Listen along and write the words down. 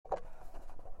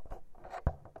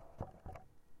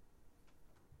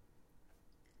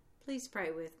Please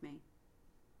pray with me.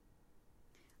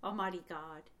 Almighty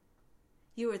God,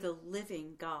 you are the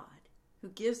living God who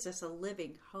gives us a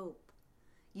living hope.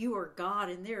 You are God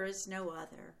and there is no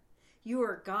other. You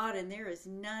are God and there is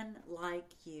none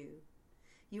like you.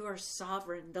 You are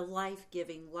sovereign, the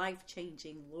life-giving,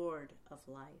 life-changing Lord of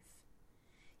life.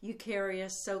 You carry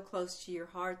us so close to your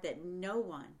heart that no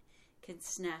one can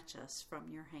snatch us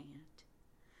from your hand.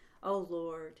 O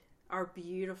Lord, our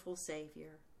beautiful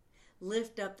Savior,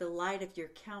 lift up the light of your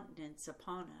countenance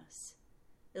upon us.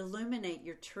 Illuminate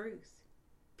your truth.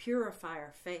 Purify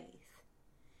our faith.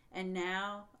 And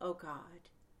now, O God,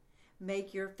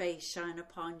 make your face shine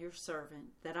upon your servant,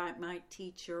 that I might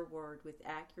teach your word with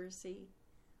accuracy,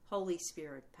 Holy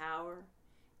Spirit power,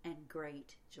 and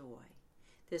great joy.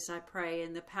 This I pray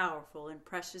in the powerful and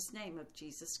precious name of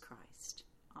Jesus Christ.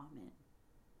 Amen.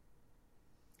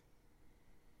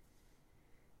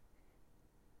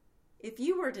 If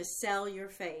you were to sell your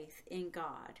faith in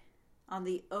God on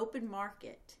the open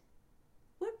market,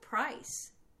 what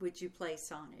price would you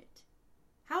place on it?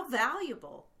 How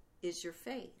valuable is your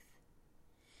faith?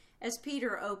 As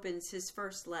Peter opens his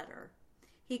first letter,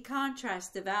 he contrasts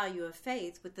the value of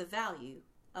faith with the value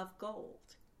of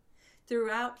gold.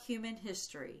 Throughout human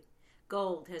history,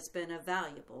 gold has been a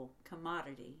valuable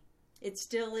commodity. It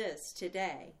still is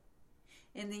today.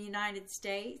 In the United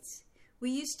States, we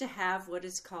used to have what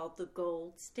is called the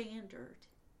gold standard.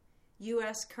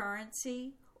 U.S.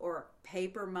 currency, or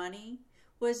paper money,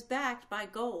 was backed by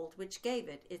gold, which gave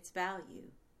it its value.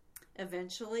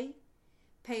 Eventually,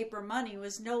 paper money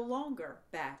was no longer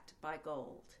backed by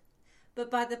gold, but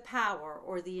by the power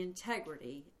or the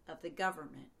integrity of the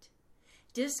government.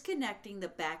 Disconnecting the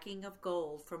backing of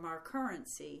gold from our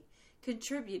currency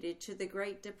contributed to the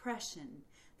Great Depression,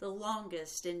 the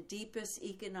longest and deepest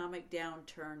economic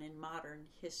downturn in modern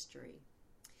history.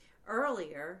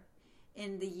 Earlier,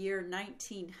 in the year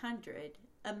 1900,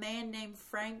 a man named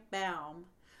Frank Baum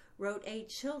wrote a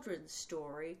children's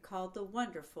story called The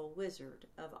Wonderful Wizard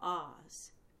of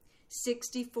Oz.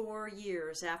 64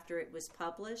 years after it was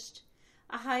published,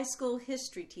 a high school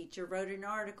history teacher wrote an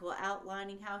article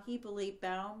outlining how he believed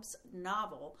Baum's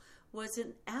novel was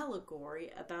an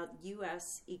allegory about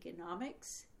U.S.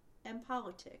 economics and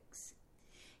politics.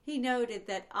 He noted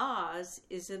that Oz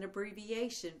is an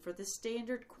abbreviation for the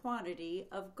standard quantity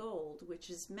of gold,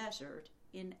 which is measured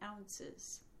in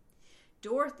ounces.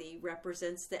 Dorothy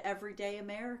represents the everyday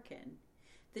American.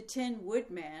 The Tin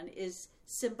Woodman is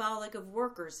symbolic of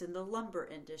workers in the lumber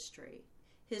industry.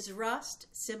 His rust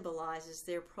symbolizes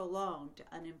their prolonged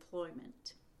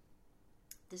unemployment.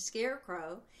 The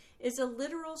Scarecrow is a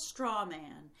literal straw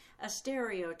man, a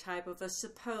stereotype of a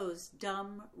supposed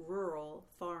dumb rural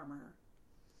farmer.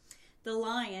 The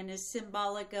lion is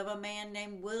symbolic of a man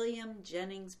named William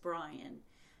Jennings Bryan.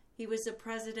 He was a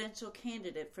presidential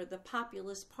candidate for the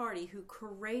Populist Party who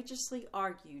courageously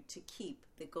argued to keep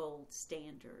the gold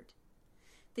standard.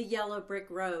 The yellow brick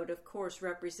road, of course,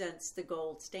 represents the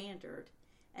gold standard,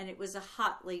 and it was a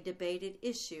hotly debated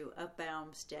issue of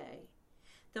Baum's day.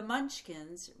 The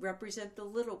Munchkins represent the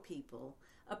little people,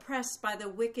 oppressed by the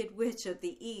wicked witch of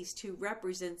the East who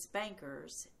represents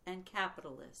bankers and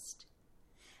capitalists.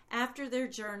 After their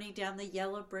journey down the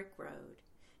yellow brick road,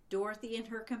 Dorothy and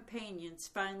her companions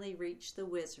finally reach the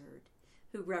wizard,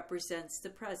 who represents the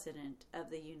President of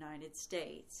the United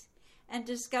States, and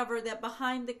discover that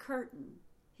behind the curtain,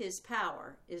 his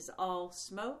power is all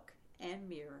smoke and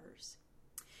mirrors.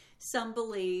 Some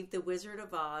believe The Wizard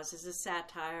of Oz is a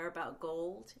satire about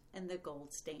gold and the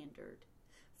gold standard.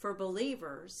 For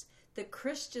believers, the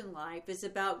Christian life is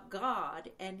about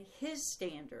God and his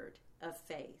standard of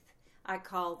faith. I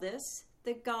call this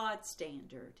the God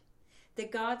standard. The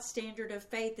God standard of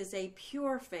faith is a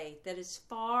pure faith that is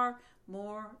far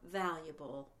more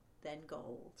valuable than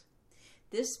gold.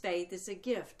 This faith is a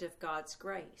gift of God's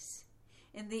grace.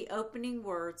 In the opening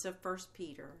words of 1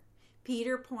 Peter,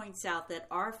 Peter points out that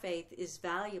our faith is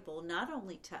valuable not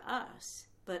only to us,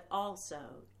 but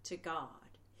also to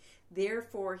God.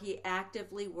 Therefore, he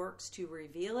actively works to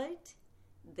reveal it,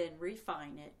 then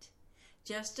refine it.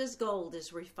 Just as gold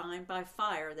is refined by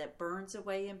fire that burns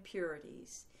away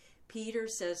impurities, Peter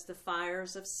says the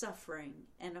fires of suffering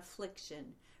and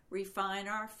affliction refine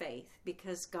our faith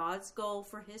because God's goal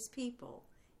for his people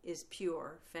is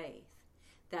pure faith.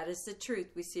 That is the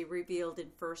truth we see revealed in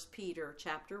 1 Peter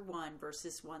chapter 1,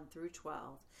 verses 1 through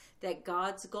 12, that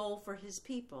God's goal for his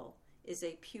people is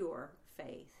a pure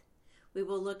faith. We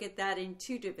will look at that in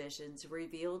two divisions,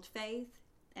 revealed faith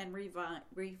and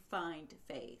refined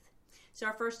faith. So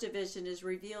our first division is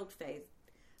revealed faith.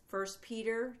 1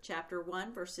 Peter chapter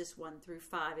 1, verses 1 through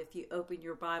 5. If you open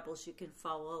your Bibles, you can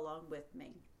follow along with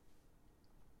me.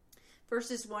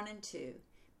 Verses 1 and 2.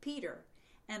 Peter,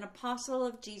 an apostle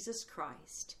of Jesus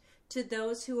Christ, to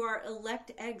those who are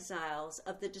elect exiles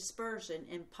of the dispersion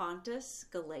in Pontus,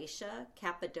 Galatia,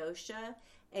 Cappadocia,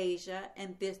 Asia,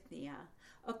 and Bithynia,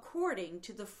 according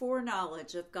to the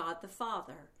foreknowledge of God the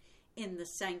Father, in the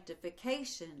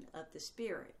sanctification of the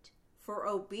Spirit, for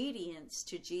obedience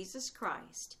to Jesus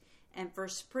Christ, and for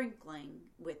sprinkling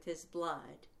with his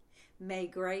blood. May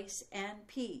grace and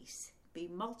peace be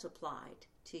multiplied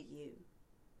to you.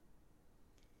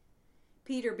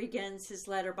 Peter begins his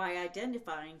letter by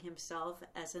identifying himself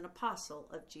as an apostle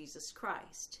of Jesus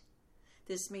Christ.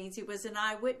 This means he was an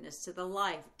eyewitness to the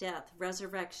life, death,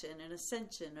 resurrection, and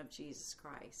ascension of Jesus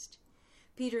Christ.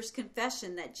 Peter's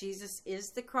confession that Jesus is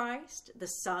the Christ, the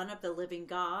Son of the living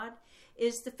God,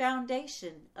 is the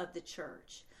foundation of the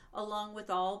church, along with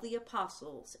all the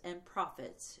apostles and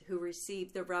prophets who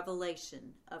received the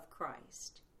revelation of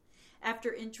Christ.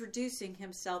 After introducing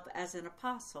himself as an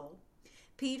apostle,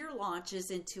 Peter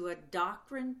launches into a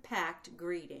doctrine-packed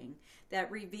greeting that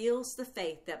reveals the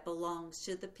faith that belongs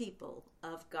to the people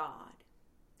of God.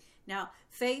 Now,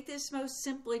 faith is most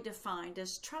simply defined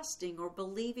as trusting or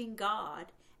believing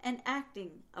God and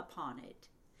acting upon it.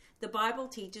 The Bible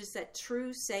teaches that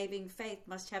true saving faith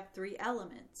must have three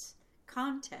elements: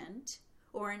 content,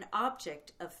 or an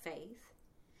object of faith.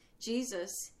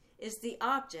 Jesus is the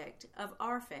object of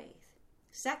our faith.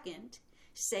 Second,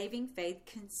 saving faith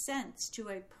consents to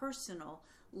a personal,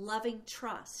 loving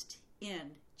trust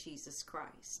in Jesus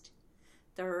Christ.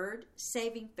 Third,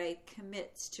 saving faith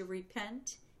commits to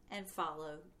repent and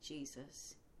follow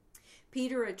Jesus.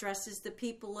 Peter addresses the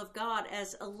people of God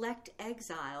as elect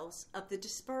exiles of the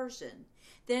dispersion.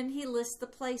 Then he lists the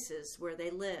places where they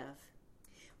live.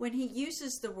 When he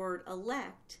uses the word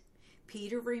elect,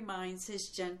 Peter reminds his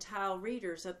Gentile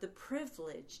readers of the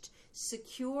privileged,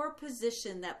 secure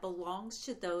position that belongs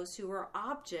to those who are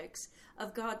objects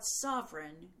of God's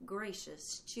sovereign,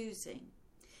 gracious choosing.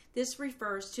 This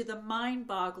refers to the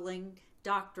mind-boggling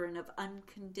doctrine of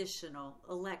unconditional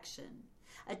election,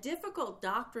 a difficult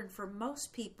doctrine for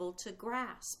most people to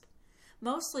grasp,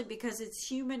 mostly because it's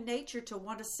human nature to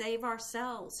want to save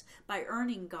ourselves by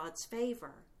earning God's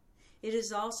favor. It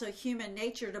is also human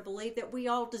nature to believe that we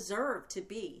all deserve to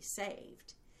be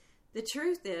saved. The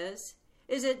truth is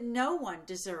that no one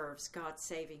deserves God's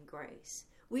saving grace.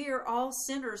 We are all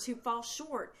sinners who fall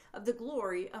short of the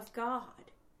glory of God.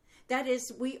 That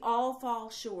is, we all fall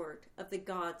short of the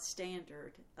God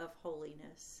standard of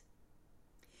holiness.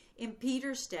 In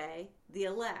Peter's day, the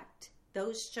elect,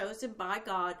 those chosen by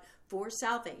God for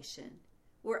salvation,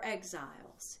 were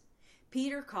exiles.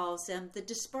 Peter calls them the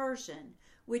dispersion,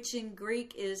 which in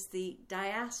Greek is the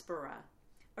diaspora.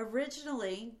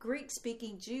 Originally,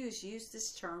 Greek-speaking Jews used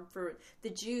this term for the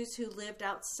Jews who lived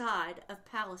outside of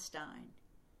Palestine.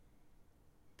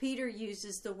 Peter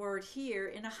uses the word here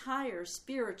in a higher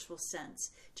spiritual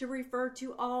sense to refer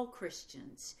to all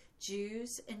Christians,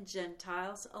 Jews and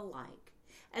Gentiles alike,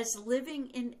 as living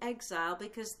in exile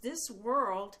because this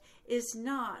world is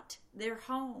not their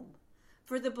home.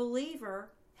 For the believer,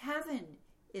 heaven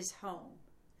is home.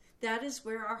 That is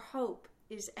where our hope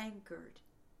is anchored.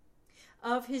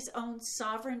 Of his own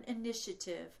sovereign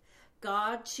initiative,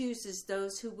 God chooses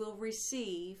those who will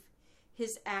receive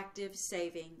his active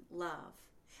saving love.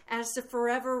 As the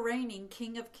forever reigning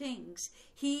King of Kings,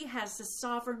 he has the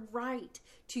sovereign right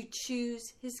to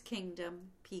choose his kingdom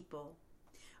people.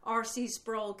 R.C.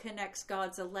 Sproul connects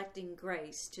God's electing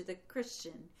grace to the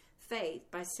Christian faith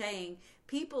by saying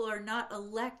people are not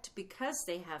elect because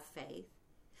they have faith,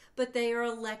 but they are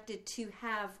elected to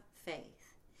have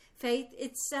faith. Faith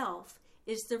itself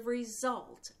is the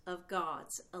result of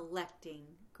God's electing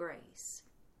grace.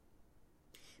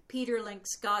 Peter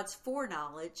links God's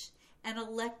foreknowledge and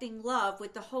electing love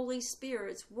with the Holy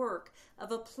Spirit's work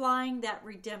of applying that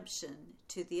redemption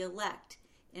to the elect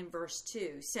in verse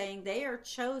 2, saying they are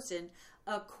chosen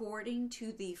according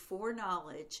to the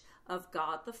foreknowledge of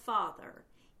God the Father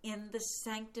in the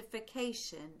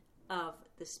sanctification of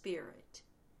the Spirit.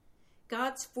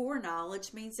 God's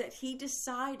foreknowledge means that he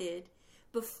decided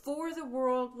before the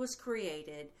world was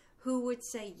created who would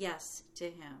say yes to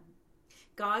him.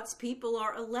 God's people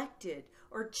are elected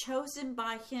or chosen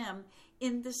by him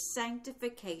in the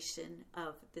sanctification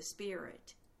of the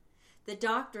Spirit. The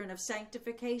doctrine of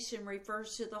sanctification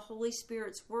refers to the Holy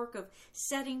Spirit's work of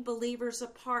setting believers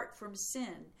apart from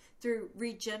sin through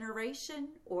regeneration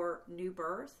or new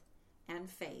birth and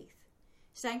faith.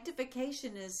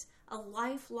 Sanctification is a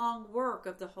lifelong work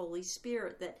of the Holy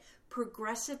Spirit that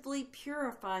progressively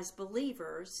purifies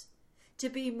believers to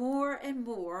be more and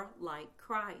more like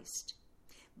Christ.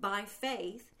 By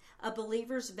faith, a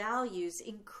believer's values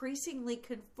increasingly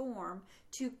conform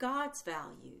to God's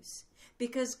values,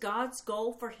 because God's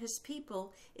goal for his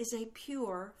people is a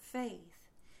pure faith.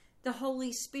 The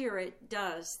Holy Spirit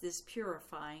does this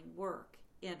purifying work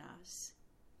in us.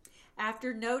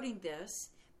 After noting this,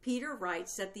 Peter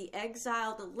writes that the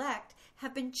exiled elect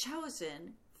have been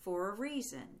chosen for a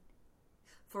reason: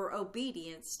 for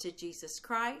obedience to Jesus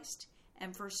Christ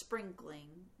and for sprinkling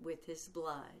with his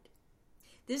blood.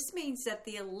 This means that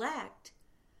the elect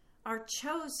are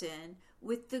chosen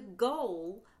with the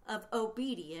goal of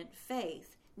obedient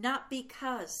faith, not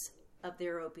because of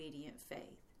their obedient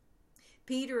faith.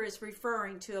 Peter is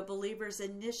referring to a believer's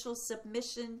initial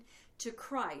submission to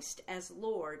Christ as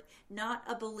Lord, not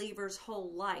a believer's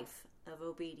whole life of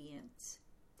obedience.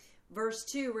 Verse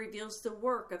 2 reveals the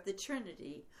work of the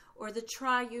Trinity, or the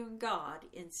triune God,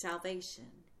 in salvation.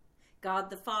 God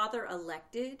the Father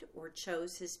elected or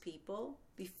chose his people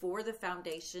before the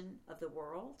foundation of the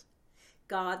world.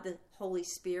 God the Holy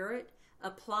Spirit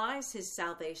applies his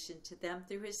salvation to them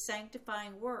through his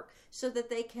sanctifying work so that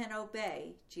they can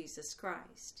obey Jesus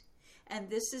Christ. And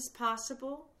this is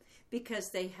possible because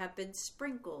they have been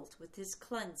sprinkled with his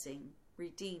cleansing,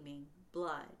 redeeming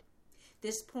blood.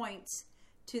 This points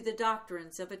to the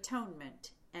doctrines of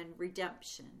atonement and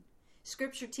redemption.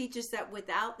 Scripture teaches that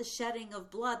without the shedding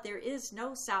of blood, there is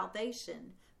no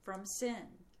salvation from sin.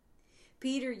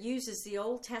 Peter uses the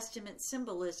Old Testament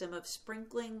symbolism of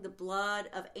sprinkling the blood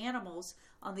of animals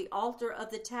on the altar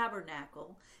of the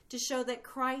tabernacle to show that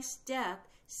Christ's death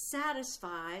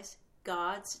satisfies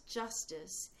God's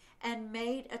justice and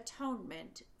made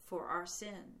atonement for our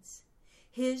sins.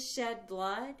 His shed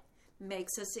blood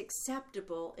makes us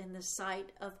acceptable in the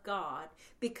sight of God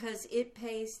because it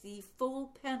pays the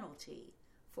full penalty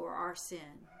for our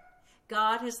sin.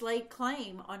 God has laid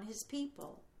claim on his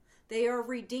people. They are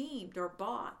redeemed or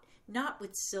bought, not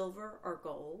with silver or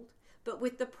gold, but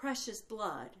with the precious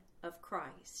blood of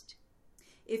Christ.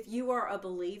 If you are a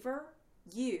believer,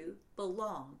 you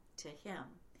belong to him.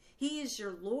 He is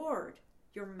your Lord,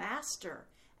 your Master,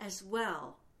 as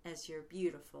well as your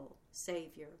beautiful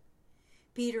Savior.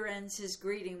 Peter ends his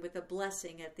greeting with a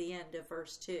blessing at the end of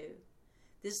verse 2.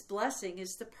 This blessing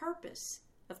is the purpose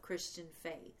of Christian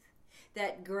faith,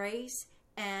 that grace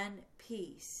and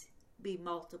peace be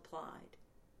multiplied.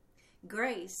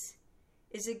 Grace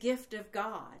is a gift of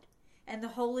God, and the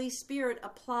Holy Spirit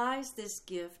applies this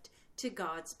gift to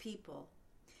God's people.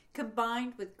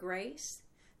 Combined with grace,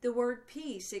 the word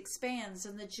peace expands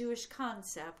on the Jewish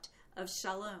concept of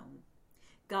shalom.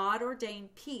 God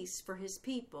ordained peace for his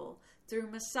people through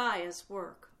Messiah's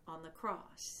work on the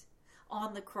cross.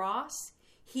 On the cross,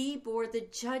 he bore the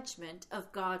judgment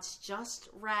of God's just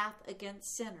wrath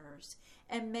against sinners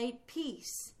and made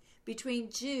peace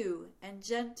between Jew and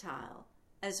Gentile,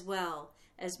 as well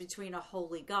as between a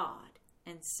holy God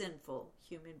and sinful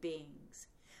human beings.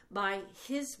 By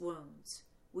his wounds,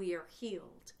 we are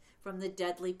healed from the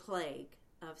deadly plague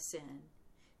of sin.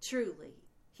 Truly,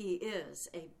 he is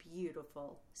a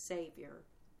beautiful Savior.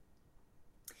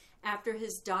 After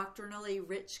his doctrinally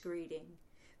rich greeting,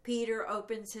 Peter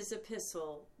opens his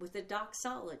epistle with a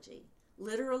doxology,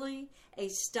 literally a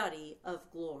study of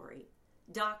glory.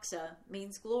 Doxa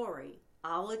means glory.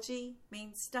 Ology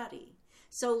means study.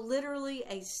 So literally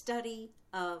a study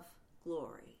of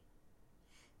glory.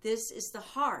 This is the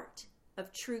heart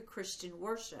of true Christian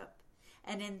worship.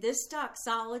 And in this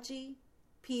doxology,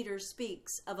 Peter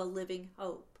speaks of a living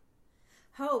hope.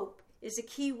 Hope is a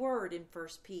key word in 1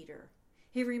 Peter.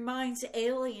 He reminds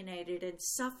alienated and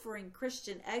suffering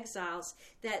Christian exiles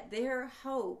that their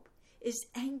hope is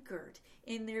anchored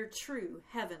in their true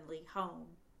heavenly home.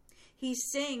 He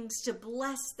sings to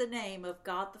bless the name of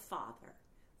God the Father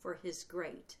for his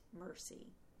great mercy.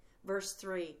 Verse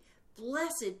 3,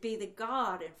 Blessed be the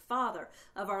God and Father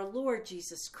of our Lord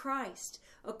Jesus Christ.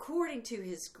 According to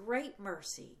his great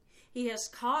mercy, he has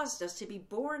caused us to be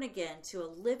born again to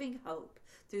a living hope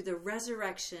through the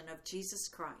resurrection of Jesus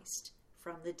Christ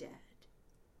from the dead.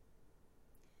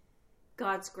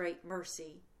 God's great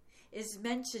mercy is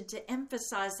mentioned to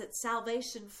emphasize that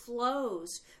salvation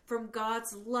flows from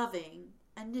God's loving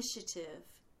initiative.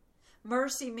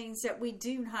 Mercy means that we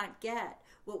do not get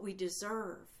what we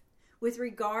deserve. With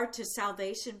regard to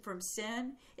salvation from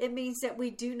sin, it means that we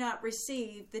do not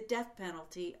receive the death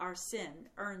penalty our sin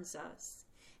earns us.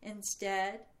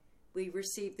 Instead, we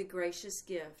receive the gracious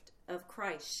gift of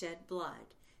Christ's shed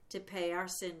blood to pay our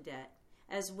sin debt,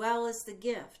 as well as the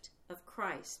gift of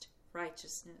Christ's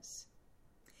righteousness.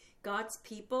 God's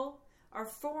people are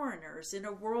foreigners in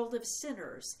a world of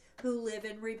sinners who live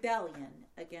in rebellion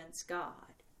against God.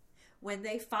 When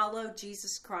they follow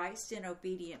Jesus Christ in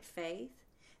obedient faith,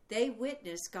 They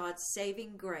witness God's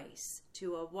saving grace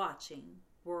to a watching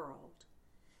world.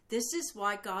 This is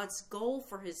why God's goal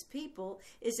for his people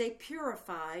is a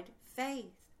purified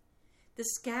faith. The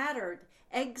scattered,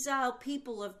 exiled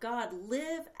people of God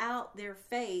live out their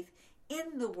faith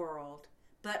in the world,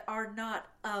 but are not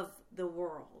of the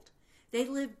world. They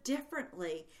live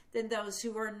differently than those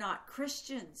who are not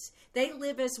Christians. They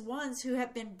live as ones who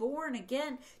have been born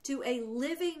again to a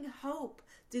living hope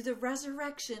through the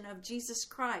resurrection of Jesus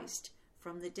Christ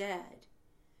from the dead.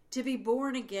 To be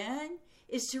born again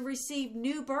is to receive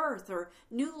new birth or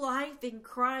new life in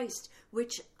Christ,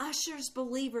 which ushers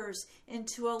believers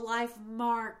into a life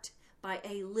marked by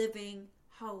a living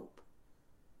hope.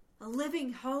 A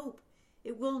living hope.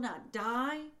 It will not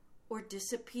die or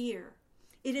disappear.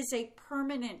 It is a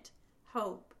permanent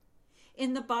hope.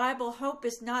 In the Bible, hope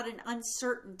is not an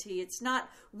uncertainty. It's not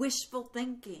wishful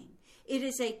thinking. It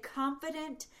is a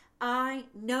confident, I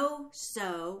know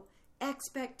so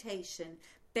expectation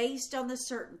based on the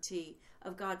certainty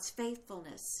of God's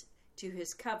faithfulness to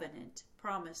his covenant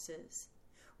promises.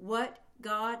 What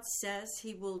God says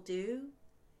he will do,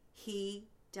 he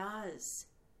does.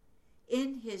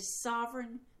 In his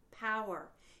sovereign power,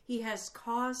 he has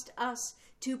caused us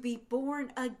to be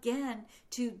born again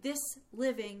to this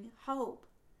living hope.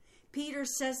 Peter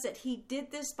says that he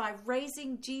did this by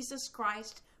raising Jesus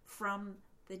Christ from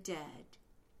the dead.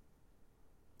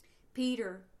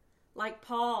 Peter, like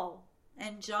Paul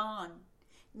and John,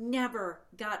 never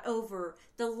got over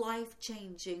the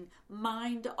life-changing,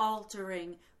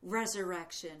 mind-altering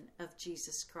resurrection of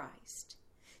Jesus Christ.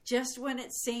 Just when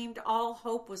it seemed all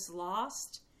hope was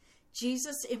lost,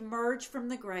 Jesus emerged from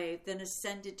the grave, then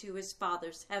ascended to his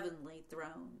Father's heavenly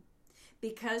throne.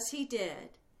 Because he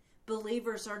did,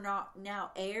 believers are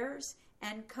now heirs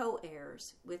and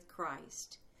co-heirs with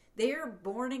Christ. They are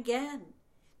born again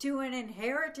to an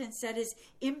inheritance that is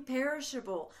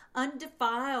imperishable,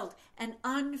 undefiled, and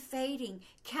unfading,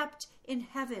 kept in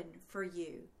heaven for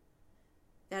you.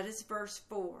 That is verse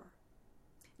 4.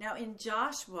 Now in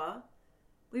Joshua,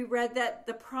 we read that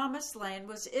the promised land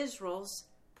was Israel's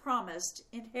promised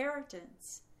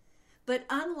inheritance. But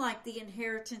unlike the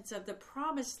inheritance of the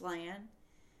promised land,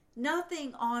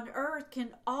 nothing on earth can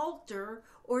alter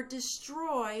or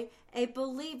destroy a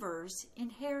believer's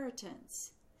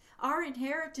inheritance. Our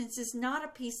inheritance is not a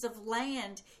piece of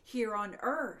land here on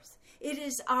earth. It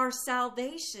is our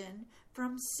salvation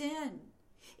from sin.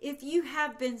 If you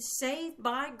have been saved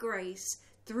by grace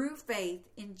through faith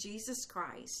in Jesus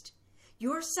Christ,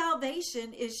 your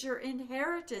salvation is your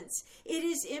inheritance. It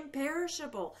is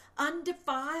imperishable,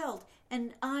 undefiled,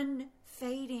 and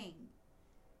unfading.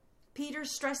 Peter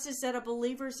stresses that a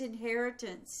believer's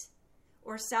inheritance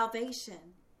or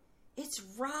salvation, it's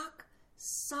rock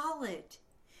solid.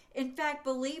 In fact,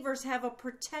 believers have a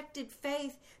protected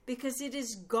faith because it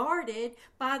is guarded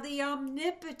by the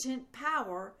omnipotent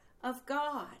power of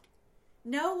God.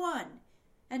 No one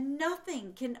and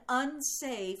nothing can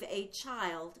unsave a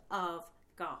child of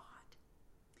God.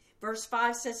 Verse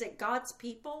 5 says that God's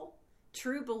people,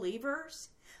 true believers,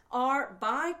 are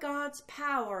by God's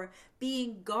power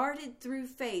being guarded through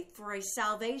faith for a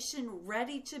salvation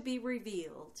ready to be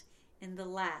revealed in the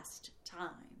last time.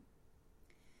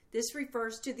 This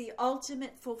refers to the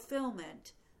ultimate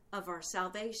fulfillment of our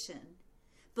salvation.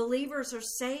 Believers are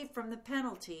saved from the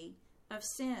penalty of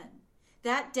sin.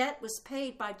 That debt was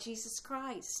paid by Jesus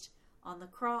Christ on the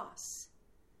cross.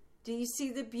 Do you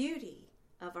see the beauty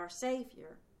of our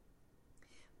Savior?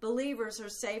 Believers are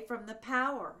saved from the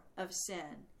power of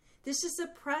sin. This is a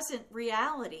present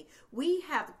reality. We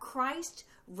have Christ's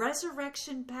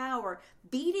resurrection power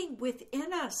beating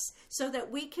within us so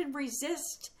that we can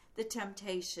resist the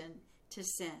temptation to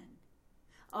sin.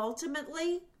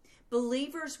 Ultimately,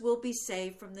 believers will be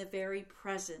saved from the very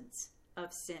presence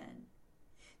of sin.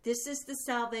 This is the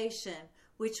salvation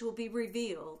which will be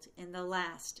revealed in the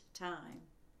last time.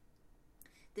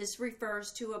 This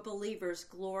refers to a believer's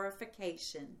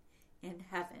glorification in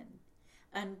heaven.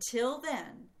 Until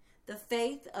then, the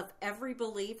faith of every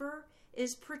believer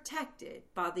is protected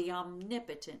by the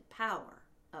omnipotent power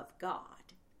of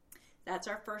God. That's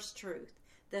our first truth.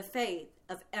 The faith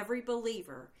of every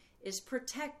believer is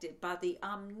protected by the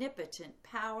omnipotent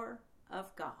power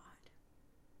of God.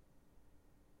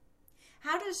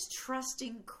 How does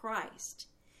trusting Christ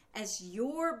as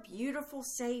your beautiful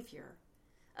Savior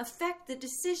affect the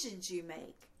decisions you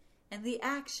make and the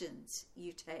actions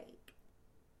you take?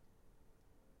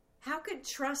 How could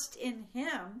trust in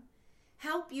Him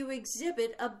help you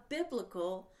exhibit a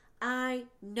biblical I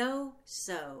know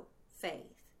so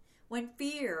faith when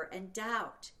fear and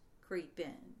doubt creep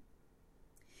in?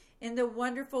 In The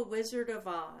Wonderful Wizard of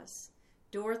Oz,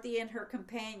 Dorothy and her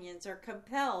companions are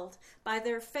compelled by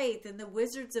their faith in the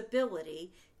wizard's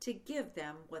ability to give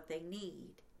them what they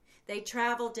need. They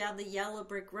travel down the yellow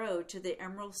brick road to the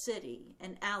Emerald City,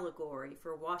 an allegory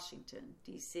for Washington,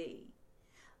 D.C.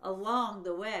 Along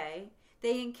the way,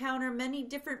 they encounter many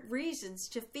different reasons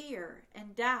to fear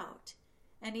and doubt.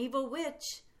 An evil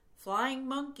witch, flying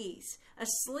monkeys, a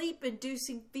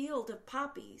sleep-inducing field of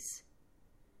poppies.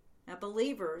 Now,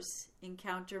 believers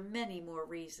encounter many more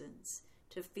reasons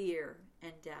to fear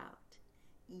and doubt.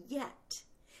 Yet,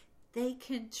 they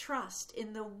can trust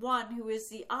in the one who is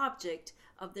the object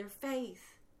of their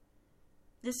faith.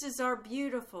 This is our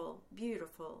beautiful,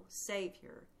 beautiful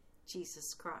Savior,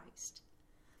 Jesus Christ.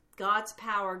 God's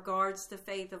power guards the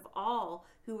faith of all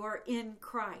who are in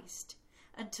Christ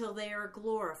until they are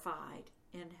glorified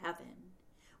in heaven.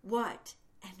 What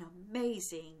an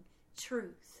amazing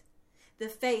truth! The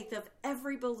faith of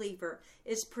every believer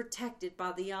is protected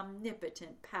by the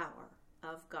omnipotent power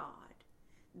of God.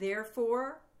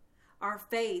 Therefore, our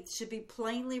faith should be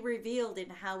plainly revealed in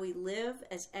how we live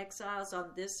as exiles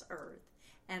on this earth,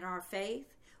 and our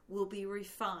faith will be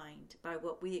refined by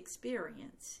what we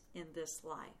experience in this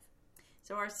life.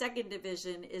 So our second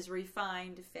division is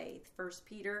refined faith. 1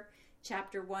 Peter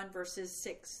chapter 1, verses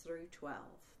 6 through 12.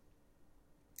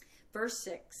 Verse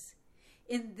 6,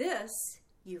 in this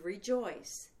you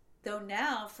rejoice, though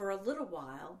now for a little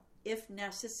while, if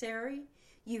necessary,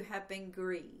 you have been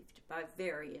grieved by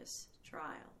various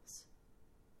trials.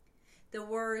 The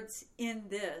words in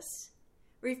this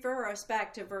refer us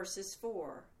back to verses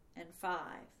 4 and 5,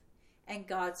 and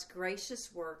God's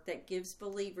gracious work that gives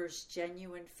believers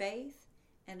genuine faith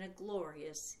and a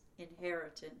glorious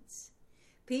inheritance.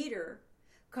 Peter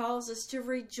calls us to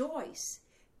rejoice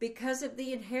because of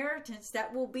the inheritance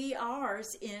that will be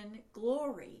ours in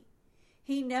glory.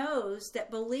 He knows that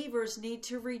believers need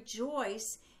to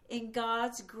rejoice in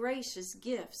God's gracious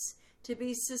gifts to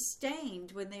be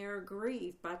sustained when they are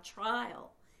grieved by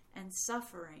trial and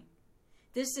suffering.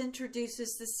 This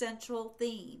introduces the central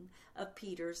theme of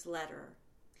Peter's letter.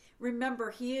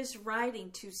 Remember, he is writing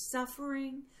to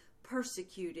suffering,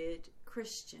 persecuted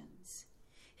Christians.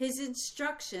 His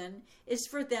instruction is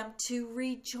for them to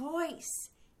rejoice,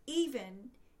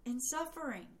 even in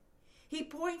suffering. He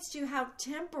points to how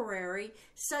temporary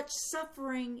such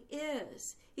suffering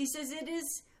is. He says it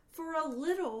is for a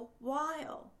little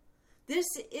while. This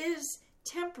is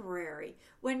temporary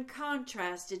when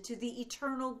contrasted to the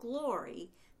eternal glory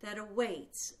that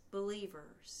awaits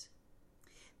believers.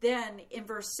 Then in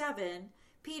verse 7,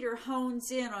 Peter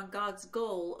hones in on God's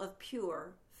goal of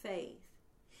pure faith.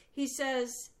 He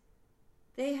says,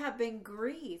 they have been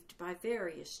grieved by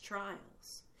various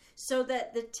trials, so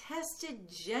that the tested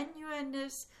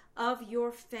genuineness of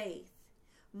your faith,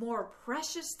 more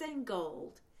precious than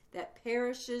gold that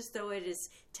perishes though it is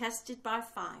tested by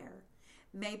fire,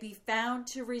 may be found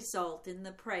to result in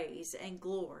the praise and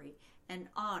glory and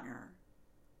honor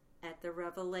at the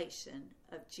revelation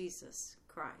of Jesus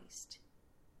Christ.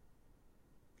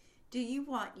 Do you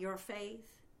want your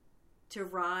faith to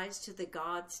rise to the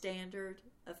God standard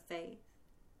of faith?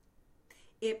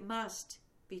 It must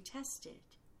be tested.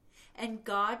 And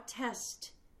God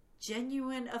tests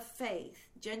genuineness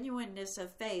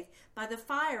of faith by the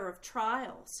fire of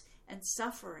trials and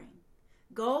suffering.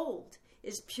 Gold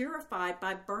is purified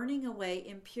by burning away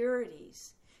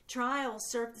impurities. Trials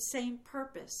serve the same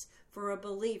purpose for a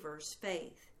believer's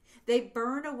faith. They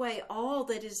burn away all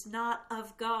that is not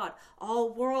of God,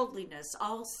 all worldliness,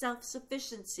 all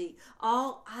self-sufficiency,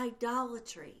 all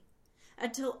idolatry,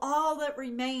 until all that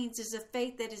remains is a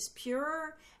faith that is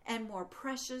purer and more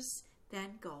precious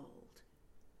than gold.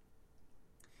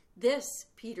 This,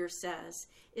 Peter says,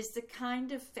 is the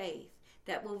kind of faith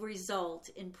that will result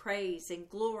in praise and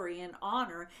glory and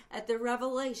honor at the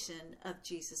revelation of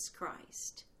Jesus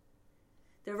Christ.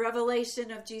 The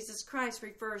revelation of Jesus Christ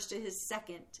refers to his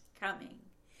second coming.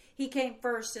 He came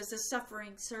first as a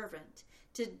suffering servant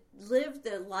to live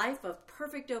the life of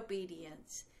perfect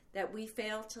obedience that we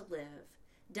fail to live,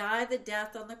 die the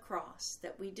death on the cross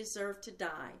that we deserve to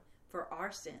die for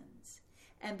our sins,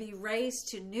 and be raised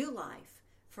to new life,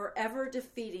 forever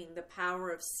defeating the power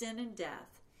of sin and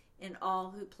death in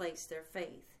all who place their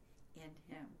faith in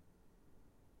him.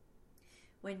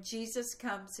 When Jesus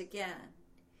comes again,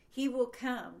 he will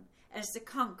come as the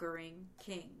conquering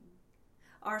king.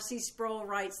 R.C. Sproul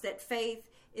writes that faith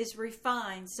is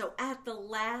refined so at the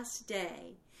last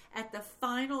day, at the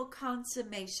final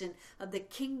consummation of the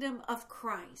kingdom of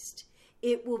Christ,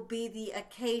 it will be the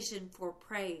occasion for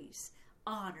praise,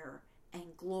 honor,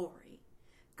 and glory.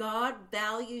 God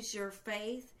values your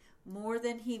faith more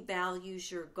than he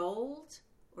values your gold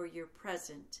or your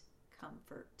present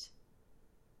comfort.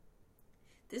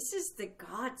 This is the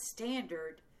God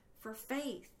standard for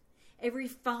faith, a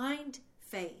refined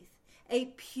faith,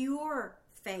 a pure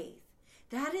faith.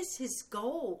 That is his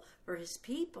goal for his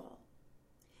people.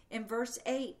 In verse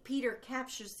 8, Peter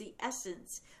captures the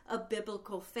essence of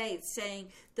biblical faith, saying,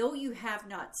 though you have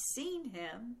not seen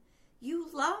him, you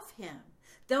love him.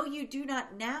 Though you do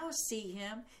not now see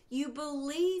him, you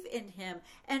believe in him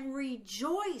and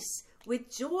rejoice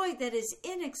with joy that is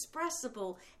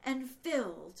inexpressible and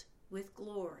filled with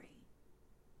glory.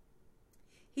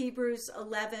 Hebrews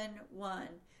 11:1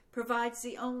 provides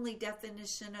the only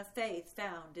definition of faith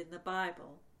found in the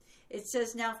Bible. It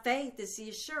says, now faith is the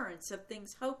assurance of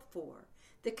things hoped for,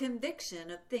 the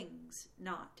conviction of things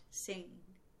not seen.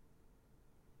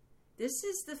 This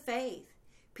is the faith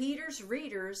Peter's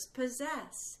readers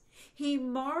possess. He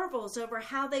marvels over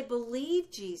how they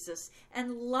believe Jesus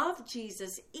and love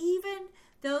Jesus even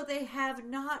though they have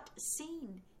not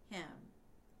seen him.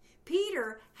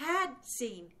 Peter had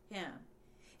seen him.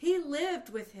 He lived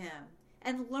with him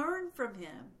and learned from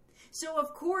him. So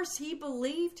of course he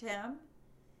believed him.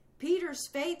 Peter's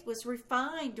faith was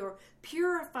refined or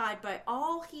purified by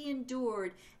all he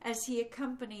endured as he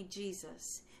accompanied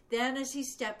Jesus, then as he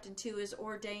stepped into his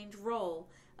ordained role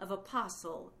of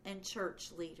apostle and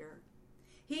church leader.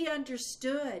 He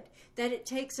understood that it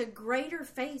takes a greater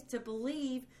faith to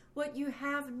believe what you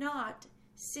have not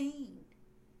seen.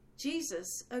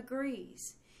 Jesus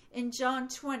agrees. In John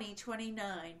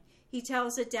 20:29, he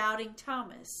tells a doubting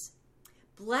Thomas,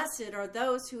 blessed are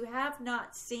those who have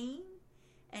not seen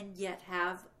and yet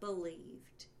have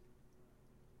believed.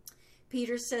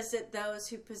 Peter says that those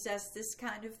who possess this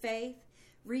kind of faith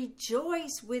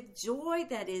rejoice with joy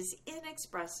that is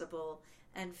inexpressible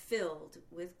and filled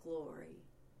with glory.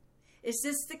 Is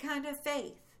this the kind of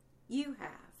faith you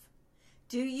have?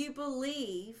 Do you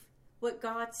believe what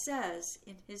God says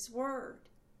in his word?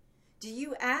 Do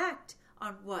you act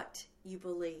on what you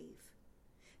believe?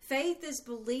 Faith is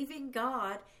believing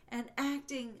God and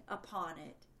acting upon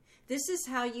it. This is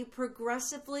how you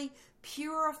progressively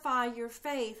purify your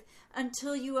faith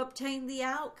until you obtain the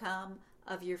outcome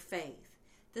of your faith,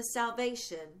 the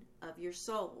salvation of your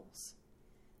souls.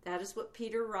 That is what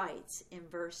Peter writes in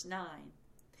verse 9.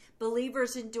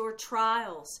 Believers endure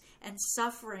trials and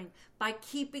suffering by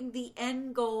keeping the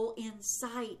end goal in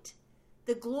sight,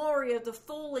 the glory of the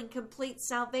full and complete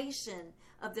salvation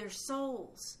of their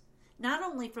souls, not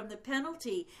only from the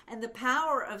penalty and the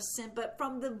power of sin, but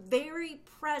from the very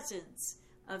presence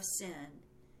of sin.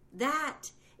 That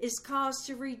is cause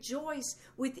to rejoice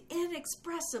with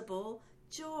inexpressible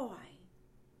joy.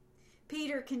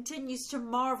 Peter continues to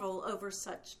marvel over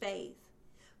such faith,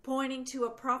 pointing to a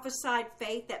prophesied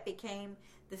faith that became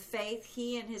the faith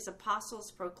he and his apostles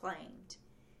proclaimed.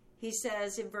 He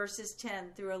says in verses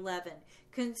 10 through 11,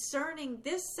 concerning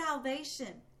this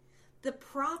salvation, the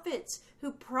prophets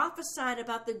who prophesied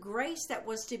about the grace that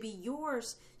was to be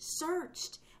yours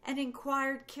searched and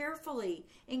inquired carefully,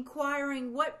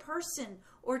 inquiring what person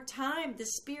or time the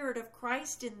Spirit of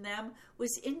Christ in them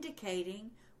was indicating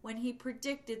when he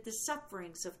predicted the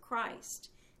sufferings of Christ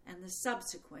and the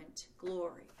subsequent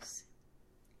glories.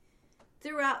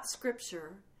 Throughout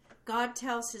Scripture, God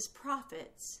tells his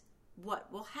prophets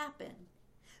what will happen,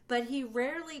 but he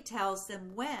rarely tells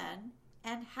them when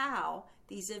and how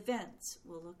these events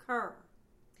will occur.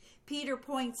 Peter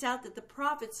points out that the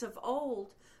prophets of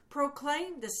old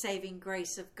proclaimed the saving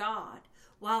grace of God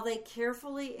while they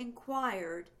carefully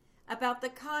inquired about the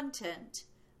content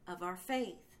of our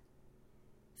faith.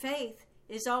 Faith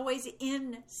is always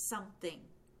in something.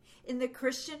 In the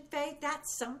Christian faith, that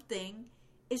something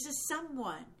is a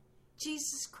someone,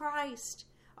 Jesus Christ,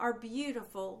 our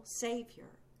beautiful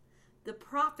Savior. The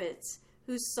prophets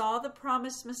who saw the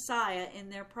promised Messiah in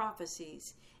their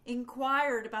prophecies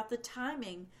inquired about the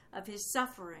timing of his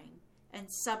suffering and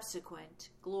subsequent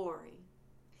glory.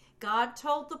 God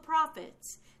told the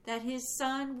prophets that his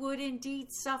Son would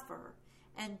indeed suffer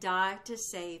and die to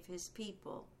save his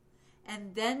people,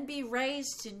 and then be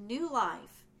raised to new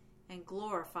life and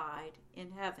glorified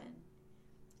in heaven.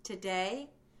 Today,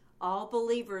 all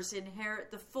believers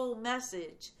inherit the full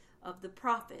message of the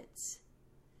prophets.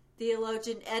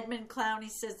 Theologian Edmund Clowney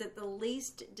says that the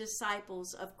least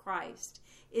disciples of Christ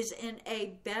is in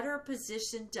a better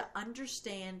position to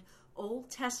understand Old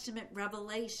Testament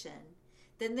revelation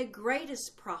than the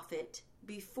greatest prophet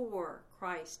before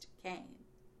Christ came.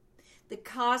 The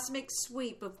cosmic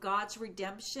sweep of God's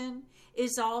redemption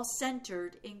is all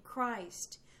centered in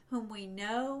Christ, whom we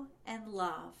know and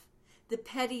love. The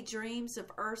petty dreams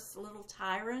of earth's little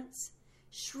tyrants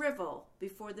shrivel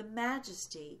before the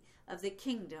majesty of the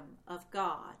kingdom of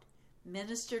God,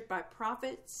 ministered by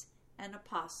prophets and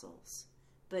apostles,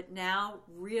 but now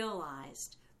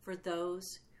realized for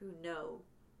those who know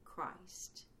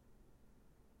Christ.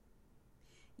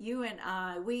 You and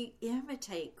I, we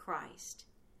imitate Christ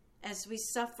as we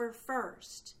suffer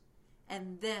first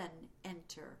and then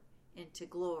enter into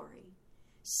glory.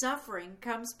 Suffering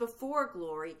comes before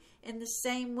glory in the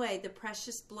same way the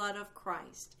precious blood of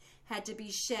Christ had to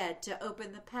be shed to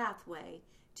open the pathway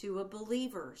to a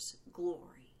believer's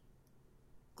glory.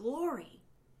 Glory.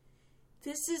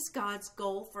 This is God's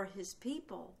goal for his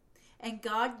people, and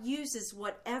God uses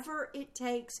whatever it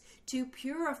takes to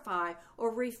purify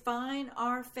or refine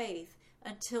our faith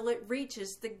until it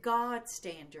reaches the God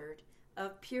standard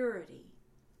of purity.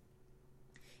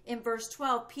 In verse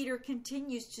 12, Peter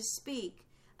continues to speak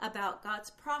about God's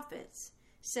prophets,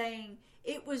 saying,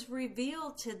 "It was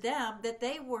revealed to them that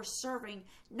they were serving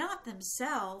not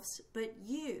themselves, but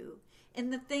you, in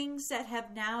the things that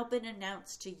have now been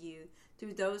announced to you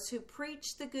through those who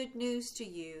preach the good news to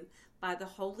you by the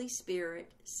Holy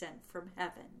Spirit sent from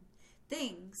heaven,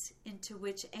 things into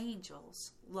which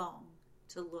angels long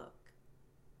to look."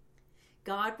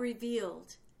 God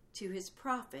revealed to his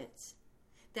prophets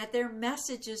that their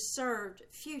messages served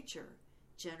future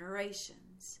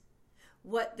generations.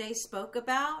 What they spoke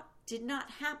about did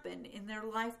not happen in their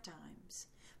lifetimes,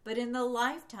 but in the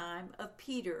lifetime of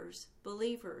Peter's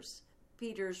believers,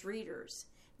 Peter's readers.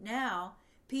 Now,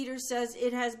 Peter says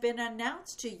it has been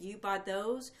announced to you by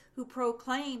those who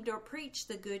proclaimed or preached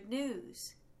the good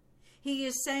news. He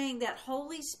is saying that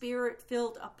Holy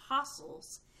Spirit-filled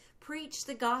apostles preached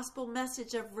the gospel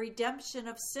message of redemption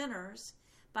of sinners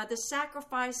by the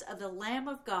sacrifice of the Lamb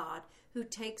of God who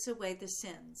takes away the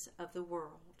sins of the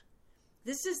world.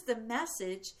 This is the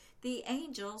message the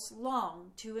angels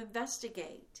long to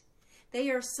investigate. They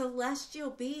are celestial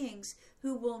beings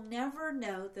who will never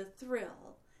know the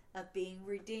thrill of being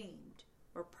redeemed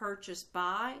or purchased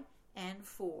by and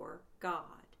for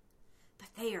God.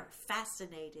 But they are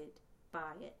fascinated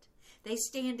by it. They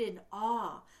stand in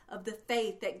awe of the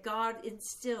faith that God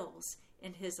instills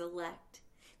in his elect.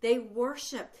 They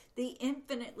worship the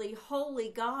infinitely holy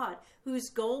God whose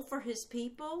goal for his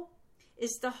people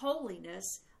is the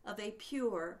holiness of a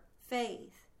pure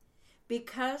faith.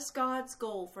 Because God's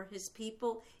goal for his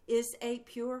people is a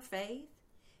pure faith,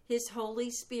 his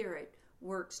Holy Spirit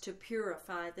works to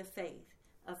purify the faith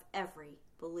of every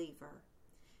believer.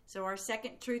 So our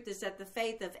second truth is that the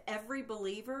faith of every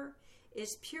believer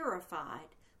is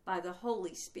purified by the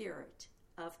Holy Spirit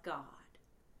of God.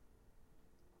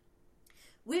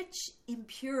 Which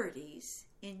impurities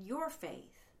in your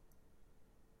faith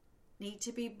need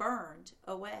to be burned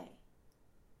away?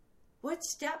 What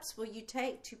steps will you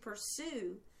take to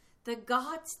pursue the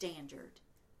God standard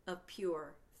of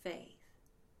pure faith?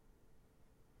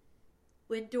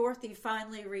 When Dorothy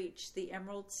finally reached the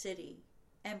Emerald City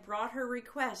and brought her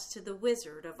request to the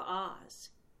Wizard of Oz,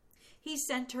 he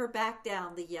sent her back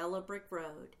down the yellow brick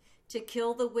road to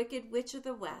kill the Wicked Witch of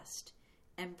the West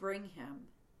and bring him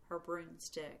her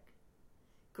broomstick.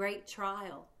 Great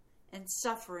trial and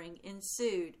suffering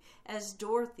ensued as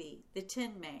Dorothy, the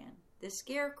Tin Man, the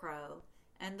Scarecrow,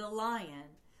 and the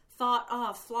Lion fought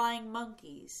off flying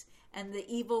monkeys and the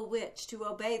evil witch to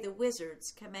obey the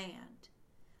wizard's command.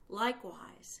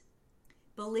 Likewise,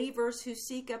 believers who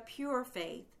seek a pure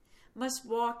faith must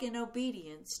walk in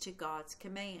obedience to God's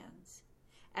commands.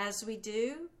 As we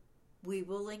do, we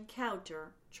will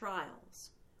encounter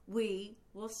trials. We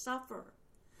will suffer.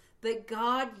 But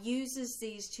God uses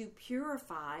these to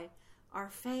purify our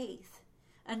faith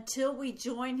until we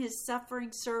join his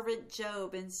suffering servant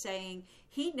Job in saying,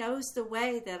 "He knows the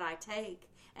way that I take,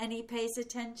 and he pays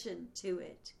attention to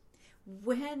it.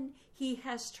 When he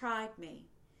has tried me,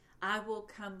 I will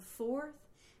come forth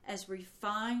as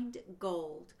refined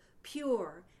gold,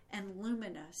 pure and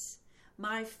luminous.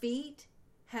 My feet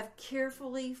have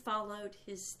carefully followed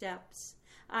his steps.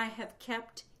 I have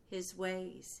kept his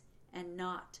ways and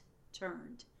not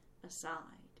turned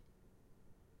aside."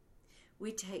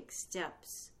 We take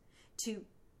steps to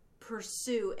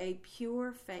pursue a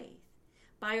pure faith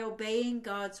by obeying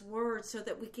God's word so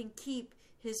that we can keep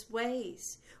his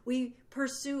ways. We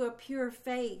pursue a pure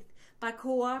faith by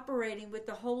cooperating with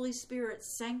the Holy Spirit's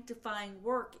sanctifying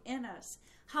work in us,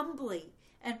 humbly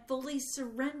and fully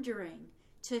surrendering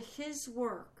to his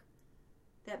work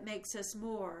that makes us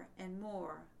more and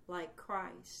more like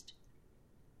Christ.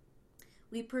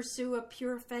 We pursue a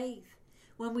pure faith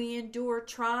when we endure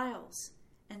trials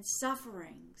and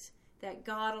sufferings that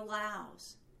God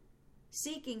allows,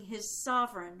 seeking his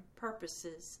sovereign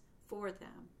purposes for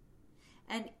them.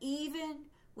 And even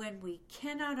when we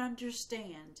cannot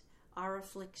understand our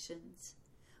afflictions,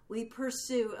 we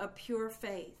pursue a pure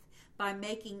faith by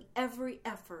making every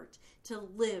effort to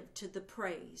live to the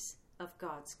praise of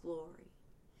God's glory.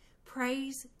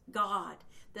 Praise God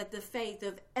that the faith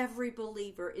of every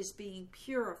believer is being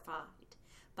purified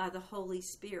by the Holy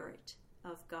Spirit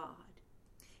of God.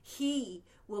 He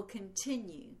will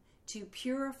continue to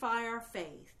purify our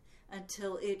faith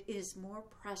until it is more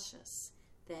precious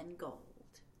than gold.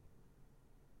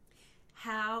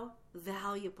 How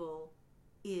valuable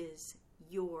is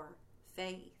your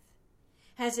faith?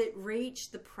 Has it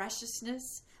reached the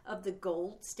preciousness of the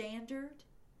gold standard?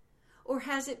 Or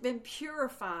has it been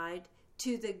purified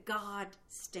to the God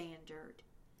standard?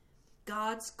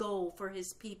 God's goal for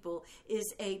his people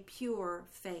is a pure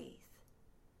faith.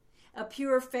 A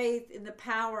pure faith in the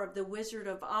power of the Wizard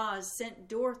of Oz sent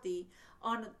Dorothy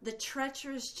on the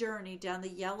treacherous journey down the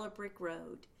yellow brick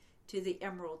road to the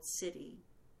Emerald City.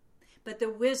 But the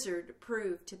wizard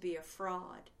proved to be a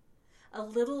fraud, a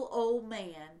little old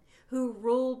man who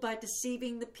ruled by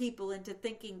deceiving the people into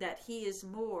thinking that he is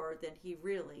more than he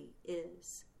really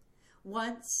is.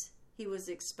 Once he was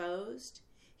exposed,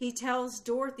 he tells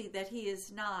Dorothy that he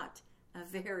is not a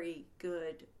very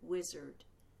good wizard.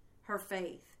 Her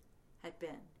faith had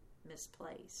been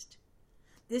misplaced.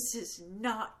 This is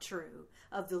not true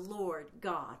of the Lord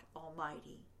God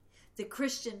Almighty. The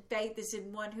Christian faith is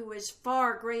in one who is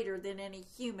far greater than any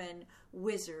human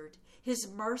wizard. His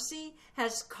mercy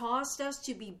has caused us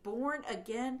to be born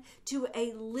again to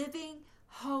a living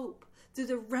hope through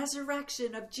the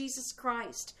resurrection of Jesus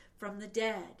Christ from the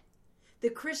dead. The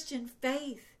Christian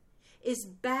faith is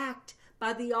backed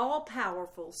by the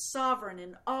all-powerful, sovereign,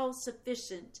 and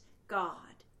all-sufficient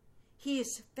God. He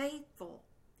is faithful.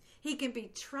 He can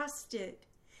be trusted.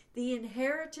 The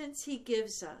inheritance he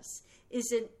gives us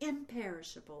is an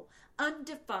imperishable,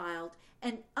 undefiled,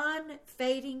 and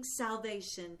unfading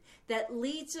salvation that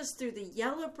leads us through the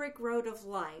yellow brick road of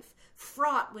life,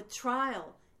 fraught with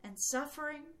trial and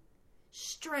suffering,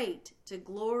 straight to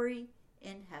glory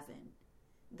in heaven.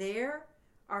 There,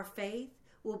 our faith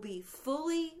will be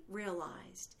fully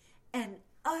realized and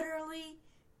utterly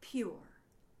pure,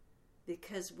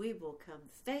 because we will come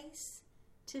face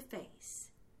to face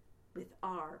with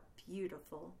our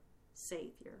beautiful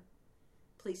Savior.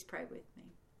 Please pray with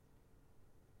me.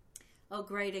 Oh,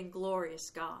 great and glorious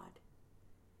God,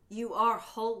 you are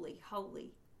holy,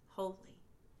 holy, holy,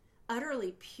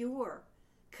 utterly pure,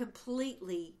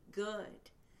 completely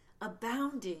good,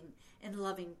 abounding in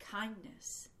loving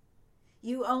kindness.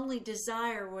 You only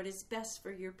desire what is best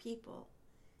for your people,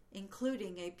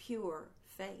 including a pure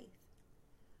faith.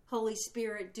 Holy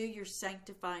Spirit, do your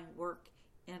sanctifying work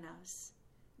in us.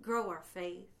 Grow our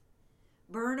faith.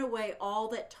 Burn away all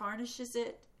that tarnishes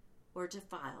it or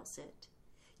defiles it.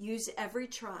 Use every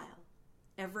trial,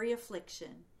 every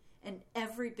affliction, and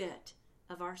every bit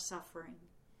of our suffering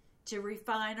to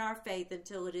refine our faith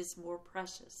until it is more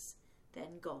precious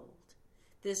than gold.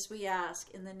 This we ask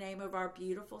in the name of our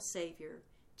beautiful Savior,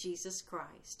 Jesus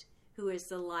Christ, who is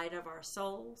the light of our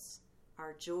souls,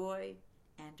 our joy,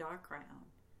 and our crown.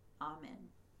 Amen.